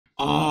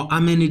Oh,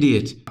 I'm an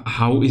idiot.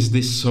 How is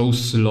this so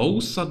slow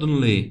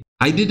suddenly?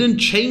 I didn't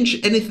change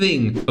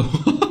anything.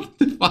 What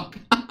the fuck?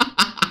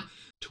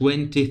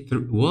 23.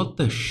 What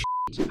the shit?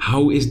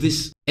 How is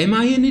this? Am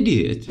I an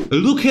idiot?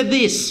 Look at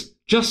this.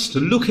 Just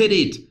look at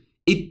it.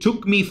 It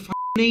took me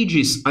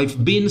ages.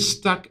 I've been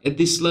stuck at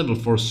this level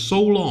for so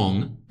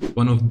long.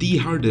 One of the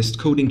hardest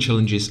coding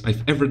challenges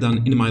I've ever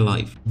done in my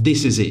life.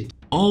 This is it.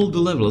 All the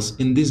levels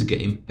in this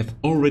game have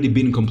already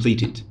been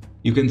completed.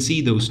 You can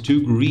see those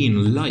two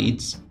green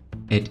lights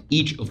at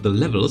each of the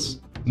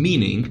levels,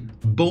 meaning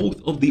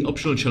both of the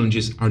optional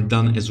challenges are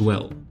done as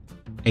well,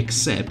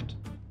 except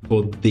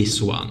for this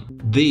one.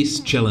 This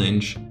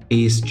challenge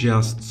is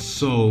just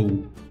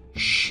so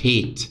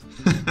shit.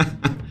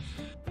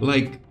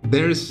 Like,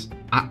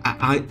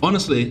 I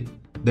honestly,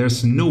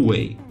 there's no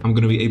way I'm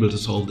gonna be able to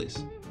solve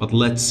this. But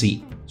let's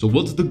see. So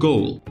what's the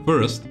goal?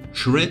 First,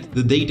 shred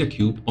the data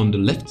cube on the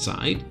left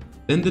side,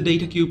 then the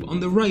data cube on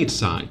the right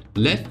side.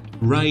 Left,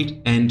 right,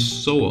 and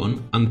so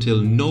on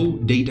until no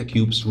data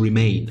cubes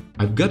remain.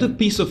 I've got a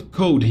piece of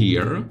code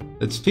here.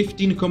 That's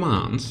 15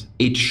 commands.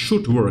 It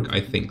should work, I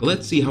think.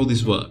 Let's see how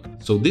this works.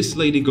 So this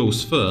lady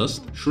goes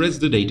first, shreds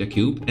the data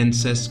cube, and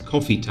says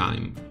coffee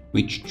time,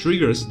 which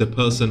triggers the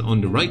person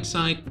on the right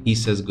side. He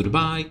says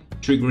goodbye,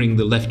 triggering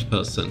the left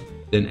person.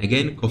 Then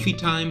again, coffee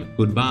time,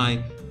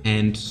 goodbye,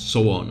 and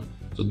so on.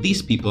 So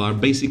these people are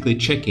basically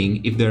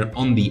checking if they're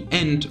on the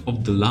end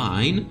of the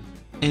line,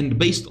 and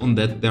based on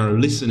that, they are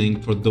listening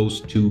for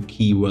those two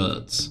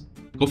keywords,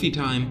 coffee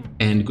time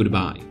and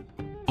goodbye.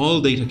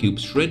 All data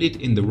cubes shredded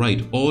in the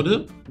right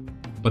order,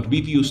 but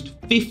we've used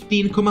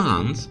 15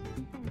 commands,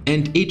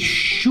 and it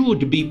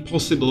should be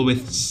possible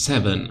with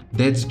 7.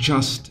 That's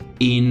just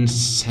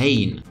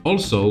insane.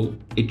 Also,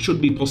 it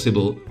should be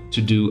possible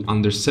to do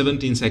under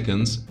 17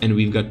 seconds, and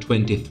we've got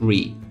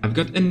 23. I've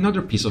got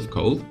another piece of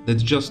code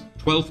that's just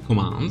 12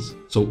 commands,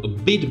 so a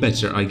bit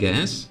better, I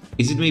guess.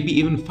 Is it maybe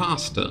even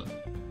faster?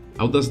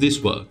 How does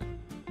this work?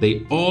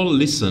 They all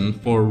listen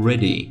for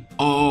ready.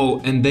 Oh,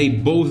 and they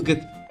both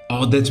get...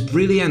 Oh, that's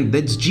brilliant.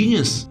 That's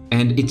genius.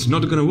 And it's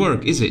not gonna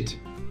work, is it?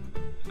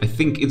 I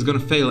think it's gonna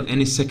fail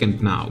any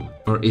second now.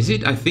 Or is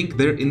it? I think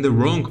they're in the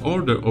wrong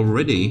order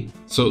already.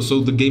 So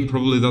the game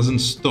probably doesn't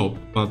stop,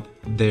 but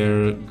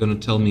they're gonna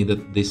tell me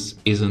that this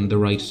isn't the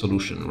right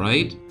solution,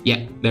 right?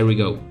 Yeah, there we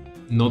go.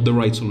 Not the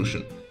right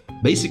solution.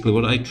 Basically,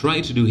 what I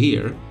try to do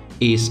here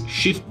is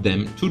shift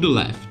them to the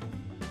left,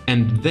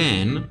 and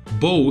then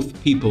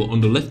both people on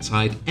the left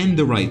side and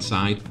the right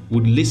side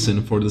would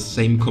listen for the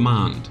same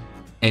command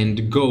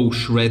and go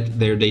shred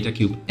their data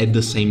cube at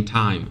the same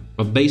time.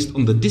 But based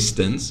on the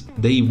distance,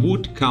 they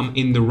would come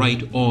in the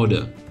right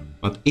order.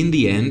 But in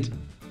the end,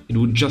 it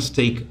would just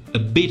take a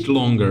bit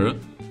longer,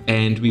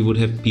 and we would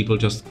have people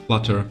just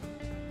clutter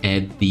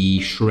at the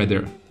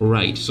shredder.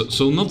 Right,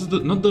 so not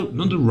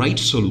the right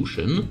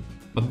solution,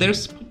 but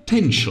there's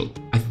potential.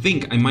 I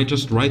think I might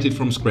just write it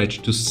from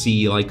scratch to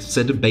see, like,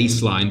 set a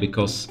baseline,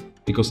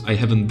 because I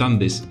haven't done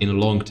this in a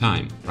long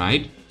time,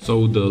 right?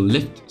 So the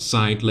left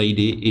side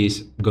lady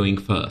is going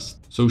first.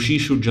 So she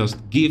should just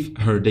give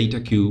her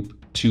data cube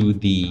to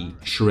the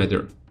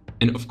shredder.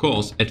 And of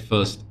course, at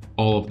first,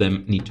 all of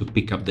them need to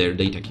pick up their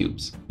data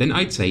cubes. Then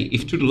I'd say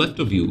if to the left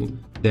of you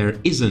there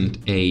isn't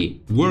a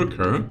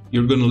worker,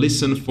 you're gonna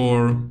listen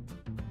for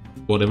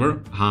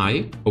whatever,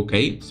 hi,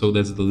 okay, so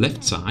that's the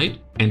left side.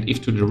 And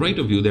if to the right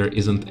of you there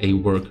isn't a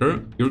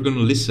worker, you're gonna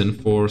listen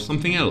for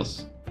something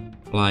else,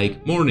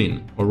 like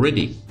morning or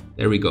ready.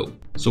 There we go.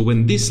 So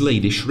when this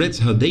lady shreds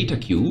her data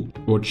cube,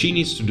 what she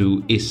needs to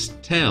do is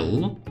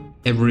tell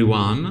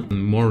everyone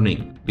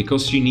morning,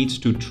 because she needs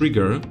to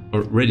trigger,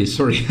 or ready,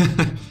 sorry,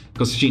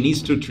 because she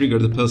needs to trigger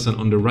the person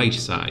on the right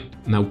side.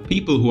 Now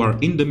people who are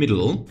in the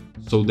middle,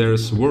 so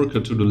there's a worker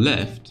to the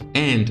left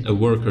and a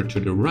worker to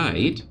the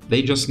right,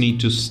 they just need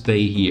to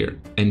stay here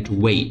and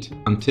wait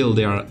until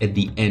they are at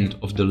the end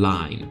of the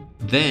line.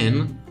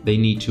 Then they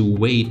need to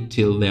wait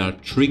till they are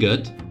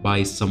triggered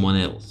by someone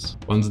else.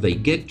 Once they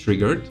get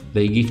triggered,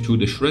 they give to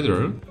the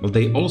shredder, but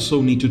they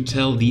also need to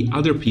tell the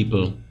other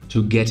people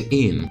to get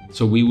in.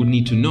 So we would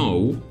need to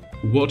know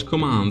what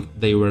command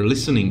they were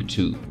listening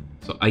to.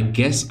 So I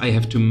guess I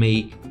have to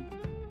make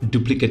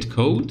duplicate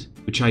code,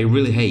 which I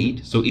really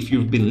hate. So if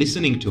you've been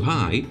listening to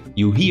hi,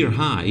 you hear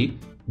hi,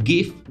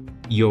 give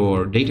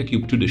your data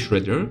cube to the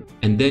shredder,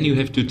 and then you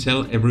have to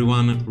tell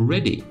everyone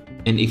ready.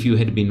 And if you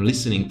had been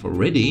listening for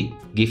ready,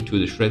 give to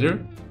the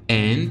shredder,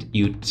 and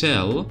you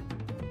tell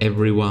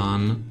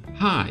everyone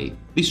hi.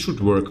 This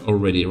should work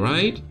already,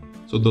 right?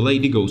 So the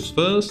lady goes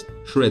first,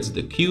 shreds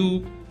the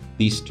cube,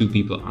 these two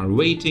people are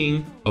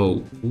waiting. Oh,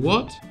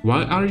 what?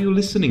 Why are you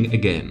listening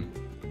again?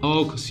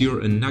 Oh, because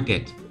you're a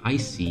nugget. I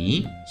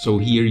see. So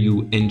here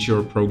you end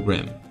your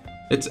program.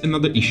 That's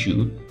another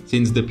issue.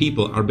 Since the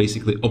people are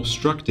basically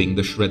obstructing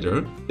the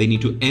shredder, they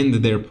need to end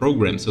their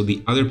program so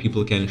the other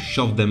people can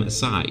shove them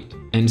aside.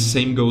 And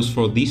same goes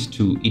for these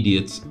two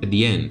idiots at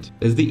the end.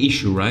 That's the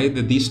issue, right?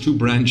 That these two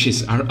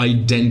branches are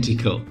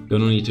identical.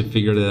 Gonna need to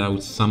figure that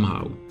out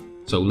somehow.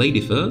 So lady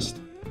first,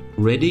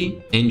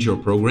 ready, end your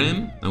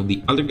program. Now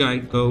the other guy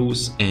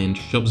goes and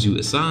shoves you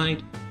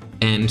aside,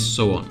 and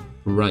so on.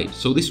 Right,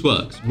 so this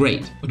works,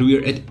 great. But we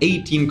are at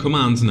 18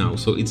 commands now,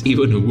 so it's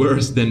even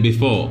worse than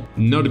before.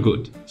 Not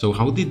good. So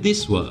how did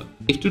this work?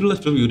 If to the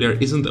left of you there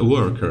isn't a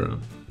worker.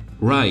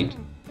 Right,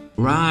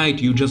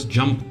 you just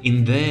jump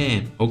in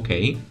there.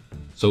 Okay,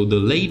 so the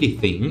lady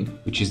thing,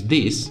 which is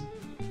this,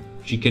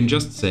 she can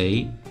just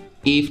say,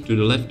 if to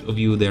the left of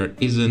you there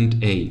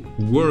isn't a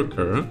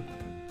worker,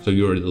 so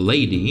you're the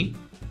lady,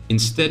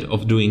 instead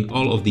of doing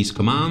all of these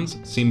commands,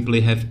 simply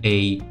have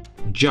a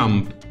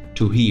jump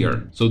to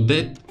here. So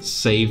that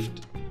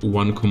saved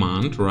one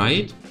command,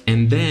 right?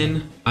 And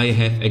then I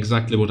have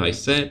exactly what I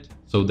said.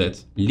 So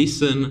that's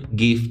listen,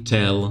 give,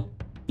 tell,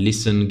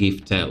 listen,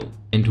 give, tell.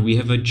 And we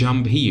have a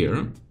jump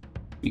here.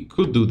 We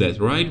could do that,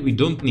 right? We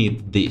don't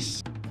need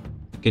this.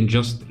 We can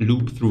just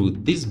loop through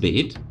this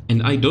bit.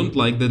 And I don't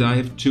like that I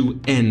have two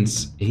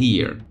ends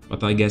here,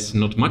 but I guess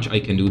not much I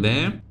can do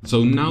there.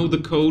 So now the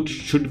code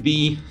should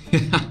be,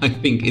 I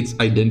think it's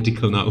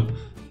identical now.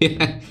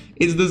 Yeah,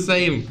 it's the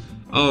same.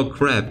 Oh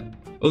crap.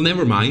 Well,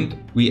 never mind.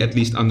 We at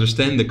least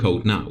understand the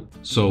code now.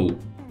 So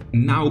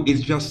now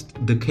it's just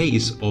the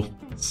case of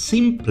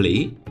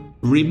simply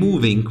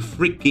removing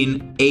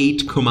freaking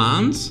 8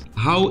 commands.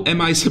 How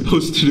am I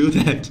supposed to do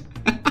that?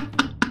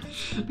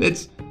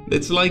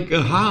 That's like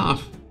a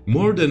half.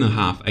 More than a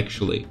half,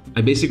 actually.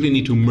 I basically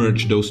need to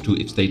merge those two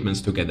if statements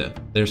together.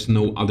 There's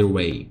no other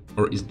way,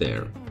 or is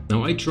there?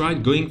 Now I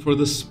tried going for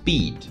the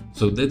speed.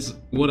 So that's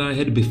what I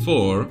had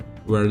before,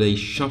 where they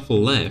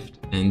shuffle left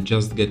and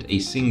just get a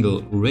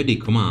single ready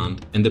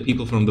command, and the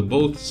people from the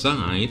both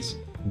sides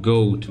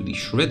go to the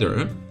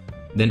shredder.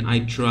 Then I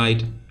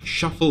tried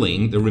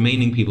shuffling the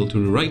remaining people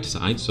to the right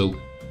side so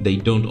they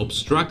don't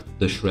obstruct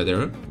the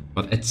shredder,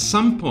 but at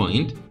some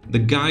point the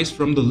guys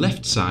from the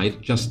left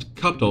side just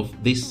cut off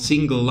this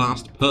single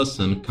last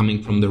person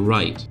coming from the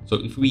right. So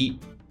if we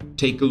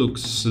take a look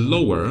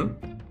slower,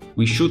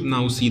 we should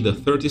now see the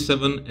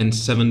 37 and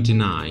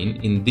 79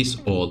 in this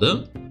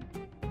order.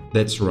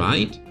 That's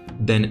right.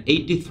 Then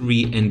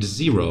 83 and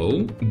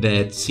 0,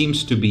 that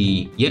seems to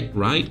be, yeah,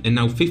 right. And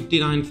now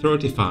 59,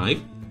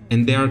 35,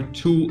 and they are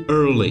too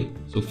early.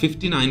 So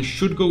 59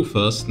 should go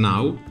first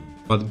now,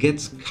 but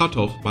gets cut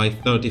off by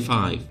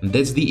 35. And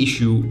that's the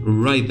issue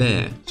right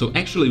there. So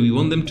actually we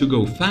want them to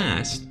go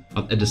fast,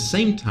 but at the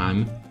same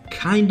time,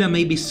 kinda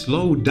maybe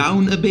slow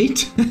down a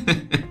bit.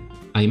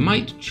 I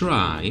might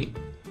try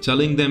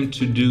telling them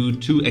to do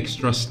 2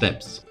 extra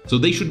steps. So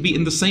they should be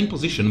in the same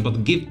position,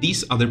 but give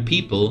these other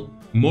people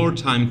more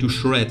time to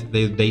shred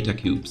their data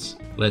cubes.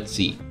 Let's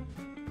see.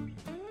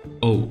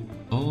 Oh,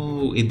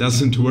 it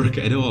doesn't work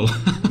at all.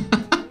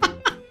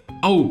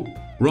 Oh,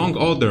 wrong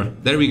order.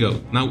 There we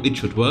go. Now it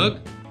should work.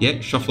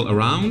 Yeah, shuffle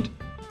around,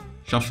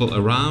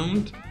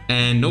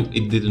 and nope,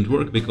 it didn't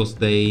work because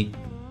they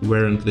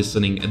weren't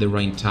listening at the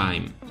right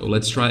time. So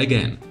let's try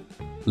again.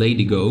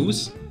 Lady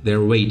goes,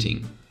 they're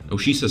waiting. Now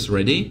she says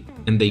ready,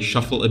 and they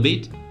shuffle a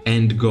bit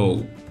and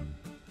go.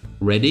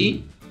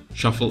 Ready,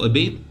 shuffle a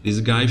bit, this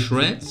guy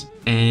shreds,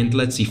 and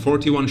let's see,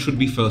 41 should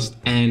be first,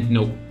 and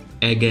no,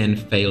 again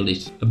failed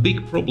it. A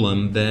big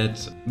problem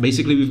that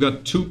basically we've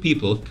got 2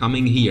 people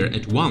coming here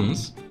at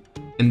once,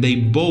 and they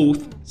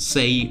both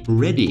say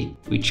ready,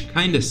 which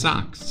kinda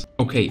sucks.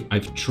 Okay,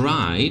 I've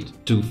tried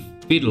to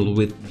fiddle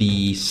with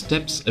the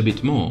steps a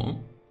bit more.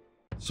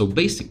 So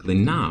basically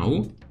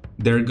now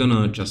they're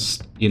gonna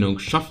just,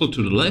 shuffle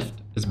to the left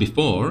as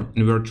before,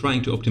 and we're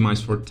trying to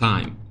optimize for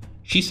time.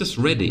 She says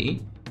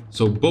ready,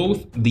 so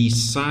both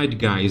these side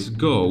guys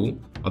go,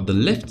 but the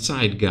left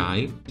side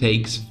guy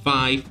takes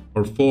 5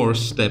 or 4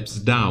 steps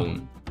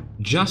down,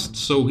 just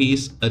so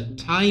he's a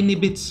tiny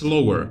bit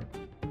slower.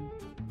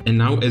 And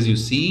now as you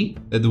see,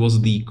 that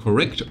was the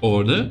correct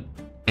order,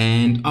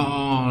 and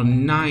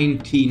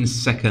 19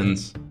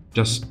 seconds,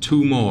 just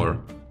 2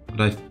 more.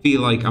 But I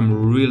feel like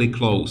I'm really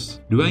close.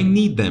 Do I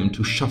need them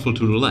to shuffle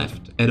to the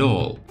left at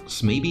all?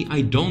 'Cause maybe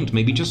I don't,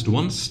 maybe just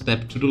 1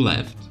 step to the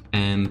left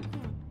and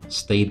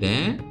stay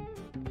there.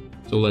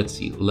 So let's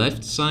see,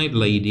 left side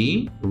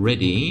lady,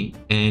 ready,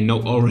 and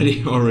no,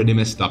 already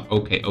messed up.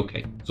 Okay.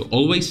 So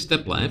always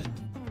step left,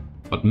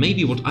 but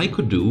maybe what I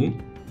could do,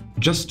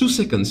 just 2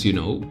 seconds,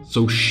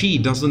 so she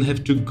doesn't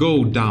have to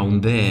go down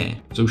there.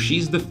 So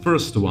she's the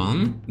first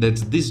one,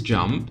 that's this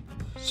jump.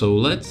 So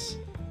let's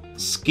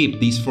skip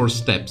these 4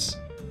 steps.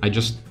 I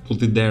just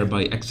put it there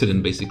by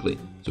accident, basically.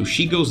 So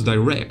she goes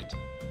direct,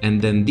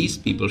 and then these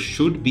people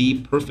should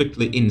be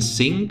perfectly in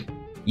sync.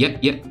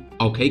 Yeah,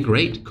 okay,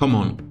 great, come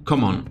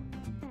on.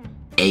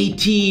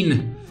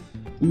 18!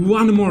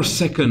 1 more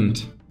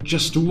second,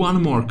 just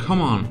 1 more,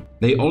 come on.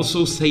 They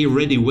also say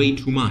ready way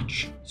too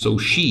much. So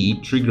she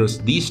triggers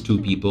these 2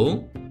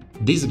 people,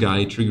 this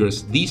guy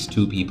triggers these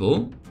 2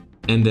 people,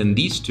 and then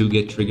these 2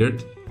 get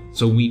triggered.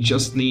 So we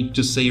just need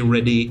to say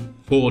ready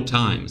 4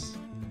 times.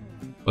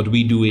 But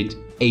we do it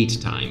 8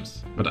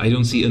 times. But I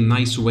don't see a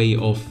nice way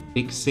of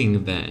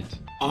fixing that.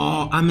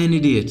 Oh, I'm an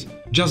idiot.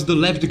 Just the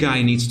left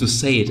guy needs to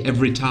say it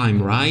every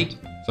time, right?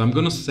 So I'm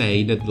gonna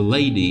say that the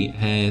lady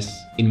has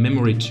in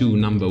memory 2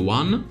 number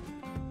 1,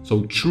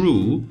 So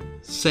true,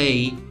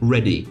 say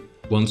ready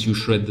once you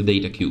shred the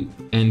data cube.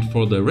 And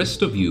for the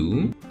rest of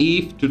you,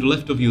 if to the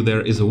left of you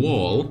there is a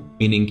wall,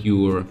 meaning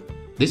you're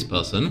this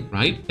person,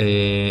 right?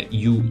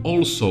 You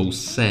also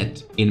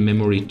set in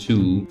memory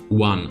 2,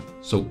 1.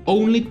 So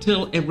only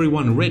tell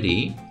everyone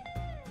ready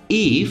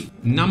if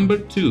number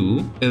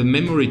 2,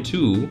 memory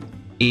 2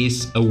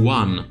 is a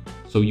 1.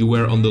 So you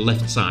were on the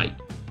left side.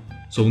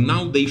 So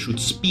now they should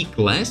speak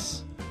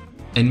less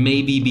and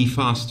maybe be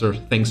faster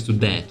thanks to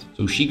that.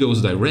 So she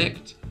goes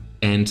direct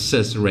and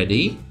says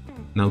ready.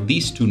 Now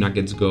these 2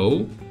 nuggets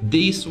go.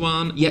 This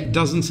one, yeah,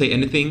 doesn't say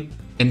anything.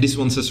 And this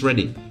one says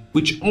ready.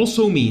 Which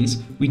also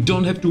means we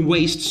don't have to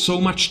waste so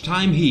much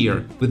time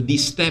here with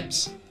these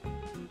steps.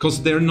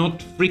 Because they're not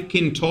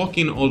freaking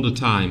talking all the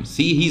time.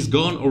 See, he's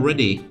gone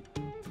already.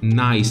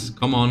 Nice,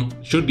 come on.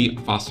 Should be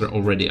faster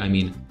already, I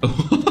mean.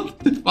 What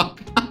the fuck?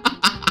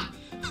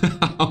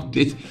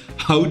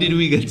 How did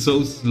we get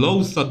so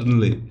slow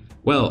suddenly?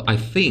 Well, I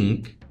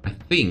think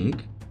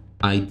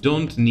I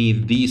don't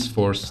need these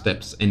 4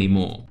 steps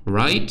anymore,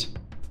 right?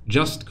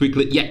 Just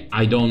quickly, yeah,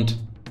 I don't.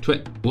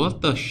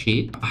 What the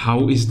shit?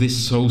 How is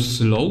this so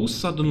slow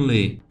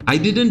suddenly? I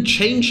didn't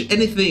change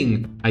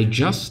anything. I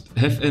just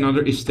have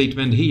another if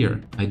statement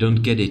here. I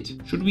don't get it.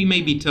 Should we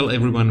maybe tell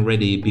everyone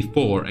ready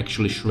before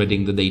actually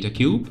shredding the data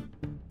cube?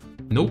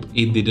 Nope,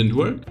 it didn't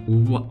work.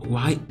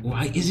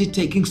 Why is it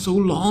taking so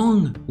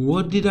long?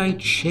 What did I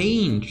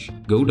change?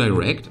 Go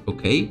direct,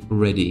 okay,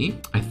 ready.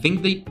 I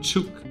think they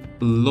took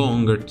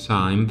longer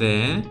time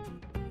there.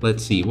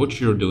 Let's see what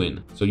you're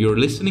doing. So you're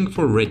listening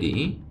for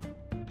ready.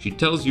 She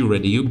tells you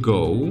ready, you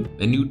go,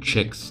 then you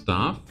check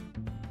stuff.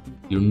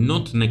 You're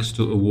not next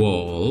to a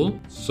wall,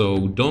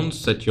 so don't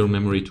set your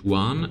memory to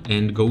 1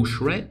 and go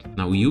shred.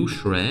 Now you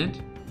shred.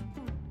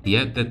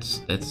 Yeah,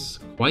 that's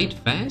quite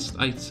fast,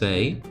 I'd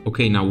say.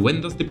 Okay, now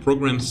when does the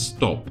program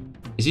stop?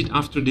 Is it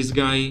after this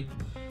guy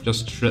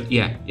just shred?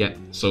 Yeah.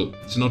 So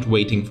it's not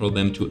waiting for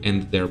them to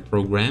end their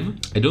program.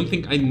 I don't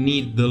think I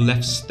need the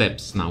left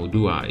steps now,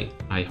 do I?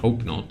 I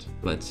hope not.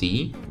 Let's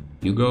see.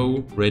 You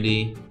go,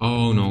 ready.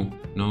 Oh no.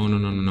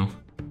 No.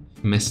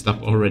 Messed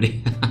up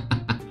already.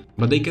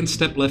 But they can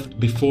step left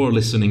before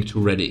listening to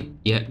ready.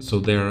 Yeah, so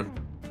they're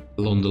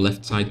on the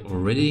left side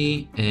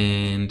already.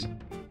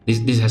 And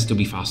this has to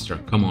be faster.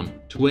 Come on.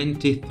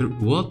 23.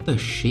 What the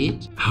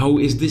shit? How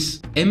is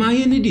this? Am I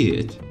an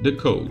idiot? The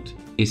code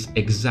is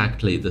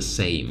exactly the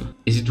same.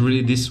 Is it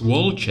really this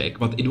wall check?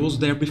 But it was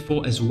there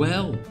before as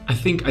well. I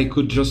think I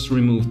could just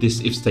remove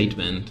this if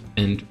statement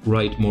and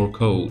write more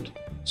code.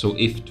 So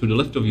if to the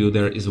left of you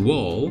there is a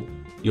wall,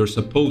 you're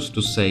supposed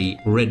to say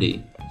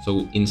ready.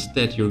 So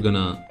instead you're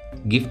gonna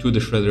give to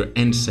the shredder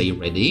and say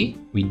ready.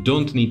 We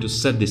don't need to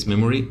set this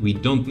memory, we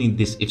don't need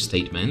this if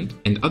statement,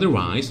 and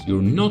otherwise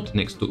you're not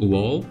next to a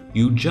wall,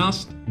 you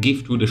just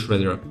give to the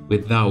shredder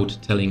without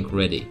telling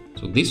ready.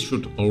 So this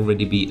should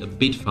already be a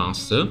bit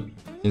faster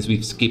since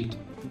we've skipped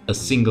a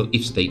single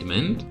if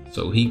statement.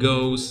 So he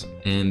goes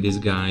and this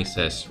guy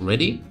says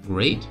ready.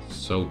 Great.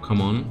 So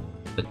come on,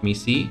 let me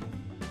see.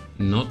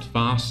 Not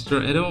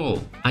faster at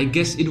all. I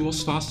guess it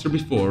was faster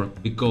before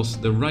because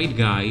the right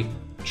guy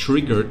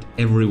triggered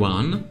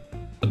everyone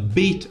a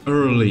bit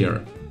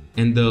earlier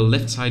and the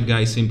left side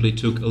guy simply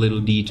took a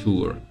little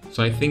detour.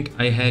 So I think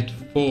I had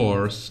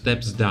 4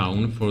 steps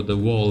down for the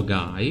wall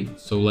guy.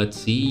 So let's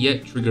see. Yeah,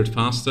 triggered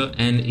faster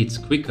and it's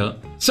quicker.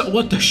 So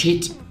what the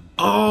shit?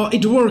 Oh,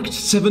 it worked.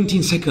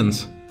 17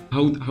 seconds.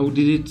 How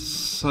did it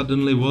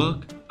suddenly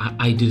work?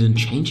 I didn't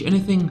change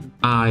anything.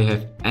 I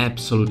have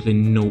absolutely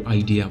no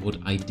idea what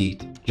I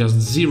did. Just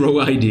zero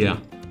idea.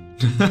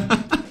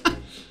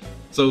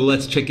 So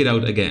let's check it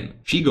out again.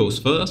 She goes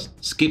first,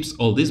 skips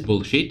all this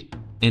bullshit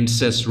and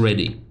says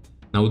ready.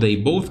 Now they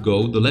both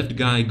go. The left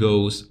guy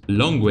goes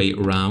long way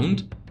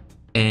around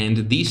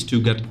and these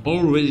 2 got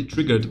already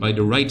triggered by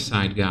the right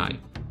side guy.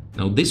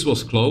 Now this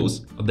was close,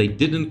 but they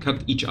didn't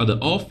cut each other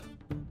off.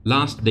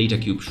 Last data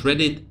cube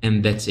shredded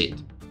and that's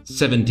it.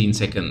 17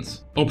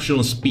 seconds.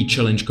 Optional speed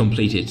challenge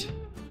completed.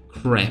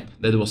 Crap,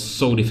 that was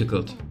so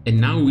difficult. And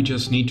now we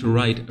just need to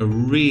write a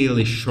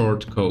really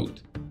short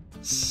code.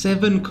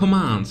 7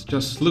 commands,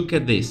 just look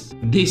at this.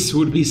 This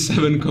would be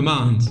 7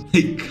 commands.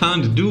 They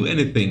can't do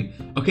anything.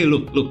 Okay,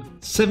 look,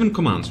 7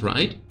 commands,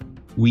 right?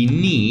 We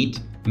need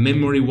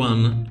memory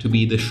 1 to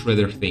be the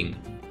shredder thing.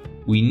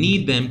 We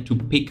need them to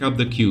pick up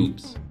the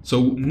cubes.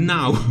 So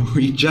now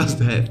we just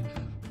have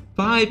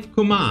 5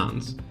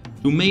 commands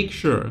to make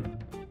sure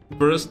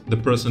first the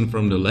person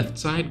from the left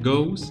side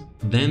goes,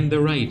 then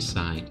the right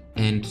side,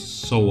 and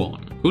so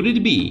on. Could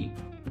it be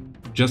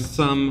just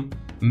some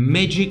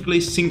magically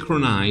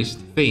synchronized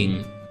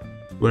thing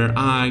where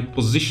I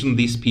position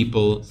these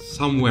people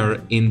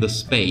somewhere in the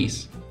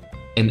space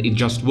and it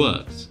just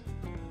works?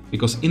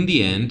 Because in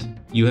the end,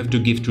 you have to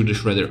give to the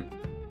shredder.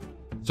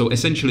 So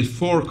essentially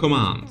 4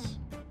 commands.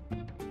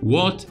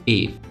 What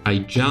if I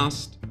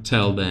just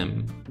tell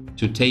them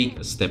to take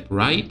a step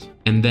right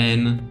and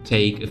then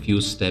take a few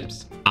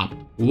steps up?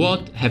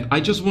 I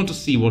just want to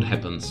see what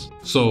happens.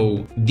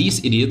 So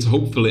these idiots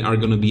hopefully are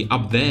gonna be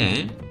up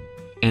there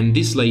And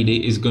this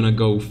lady is gonna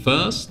go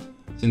first,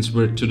 since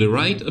we're to the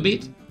right a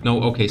bit.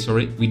 No, okay,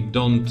 sorry, we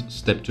don't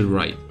step to the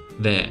right.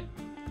 There.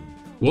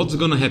 What's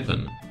gonna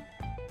happen?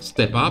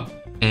 Step up,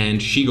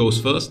 and she goes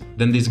first,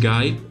 then this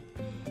guy.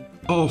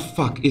 Oh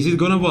fuck, is it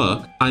gonna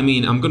work? I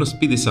mean, I'm gonna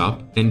speed this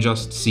up and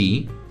just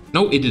see.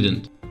 No, it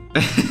didn't.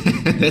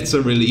 That's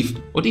a relief.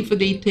 What if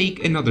they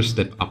take another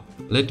step up?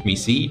 Let me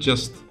see,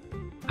 just...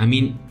 I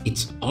mean,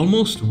 it's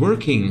almost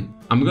working.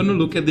 I'm gonna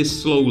look at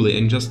this slowly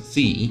and just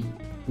see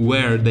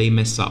where they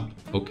mess up,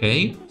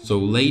 okay? So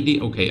lady...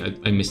 Okay,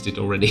 I missed it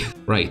already.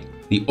 Right,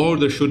 the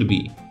order should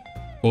be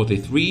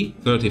 43,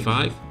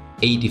 35,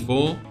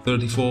 84,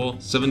 34,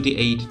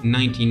 78,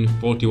 19,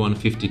 41,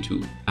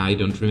 52. I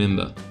don't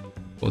remember.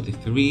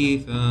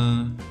 43,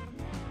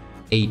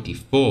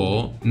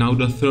 84. Now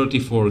the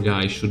 34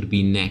 guy should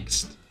be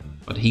next.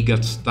 But he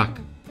got stuck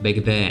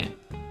back there.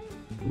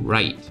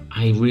 Right.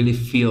 I really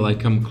feel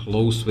like I'm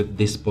close with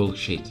this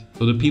bullshit.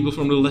 So the people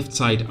from the left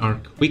side are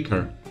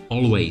quicker.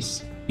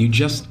 Always. You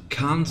just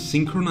can't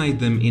synchronize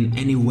them in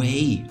any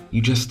way.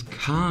 You just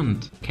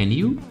can't. Can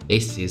you?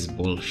 This is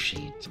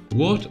bullshit.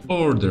 What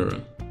order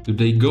do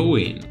they go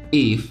in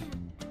if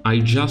I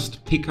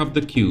just pick up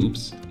the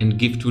cubes and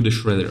give to the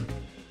shredder?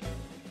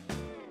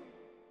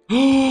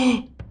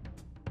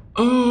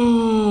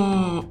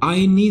 Oh,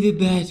 I needed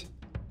that.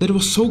 That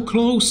was so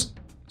close.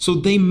 So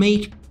they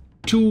made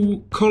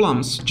 2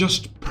 columns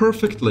just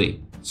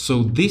perfectly.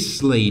 So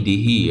this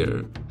lady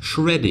here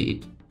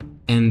shredded,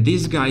 and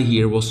this guy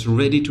here was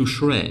ready to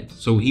shred,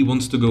 so he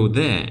wants to go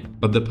there.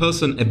 But the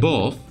person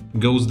above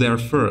goes there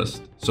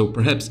first. So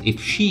perhaps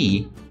if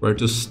she were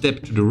to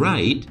step to the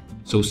right,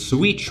 so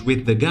switch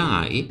with the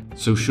guy.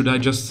 So should I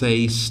just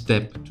say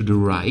step to the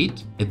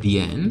right at the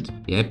end?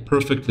 Yeah,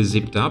 perfectly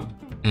zipped up.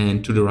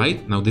 And to the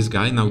right, now this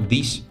guy, now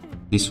this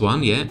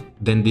one, yeah.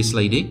 Then this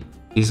lady,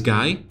 this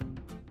guy,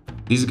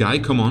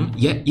 come on.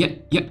 Yeah.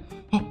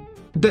 Oh,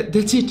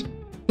 that's it.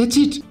 That's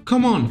it.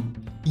 Come on.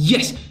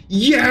 Yes.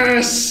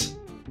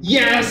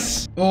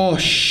 Oh,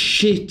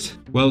 shit.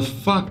 Well,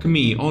 fuck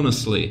me,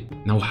 honestly.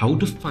 Now, how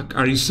the fuck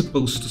are you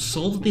supposed to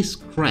solve this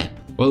crap?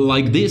 Well,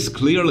 like this,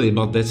 clearly,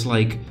 but that's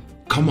like...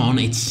 Come on,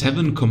 it's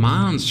 7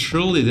 commands.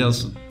 Surely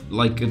there's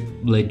like a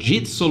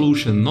legit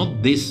solution,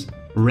 not this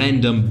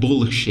random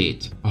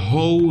bullshit.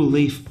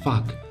 Holy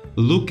fuck.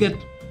 Look at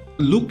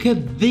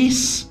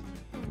this.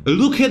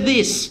 Look at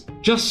this.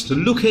 Just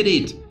look at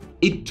it.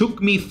 It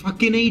took me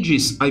fucking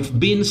ages. I've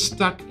been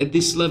stuck at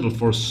this level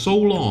for so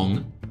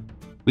long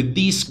with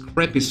these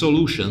crappy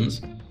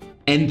solutions,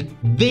 and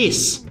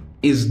this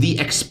is the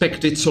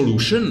expected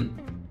solution?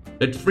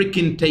 That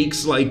freaking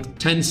takes like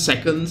 10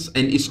 seconds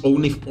and is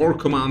only 4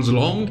 commands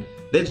long?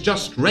 That's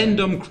just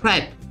random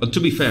crap. But to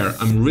be fair,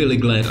 I'm really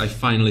glad I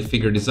finally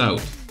figured this out.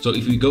 So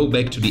if we go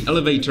back to the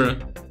elevator,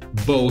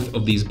 both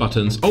of these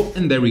buttons... Oh,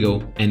 and there we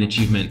go, an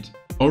achievement.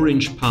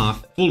 Orange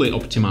path fully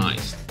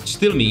optimized.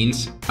 Still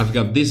means I've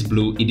got this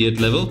blue idiot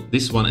level,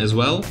 this one as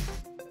well.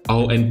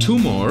 Oh, and 2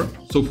 more,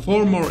 so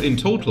 4 more in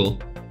total.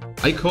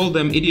 I call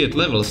them idiot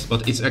levels,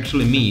 but it's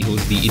actually me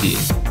who's the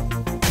idiot.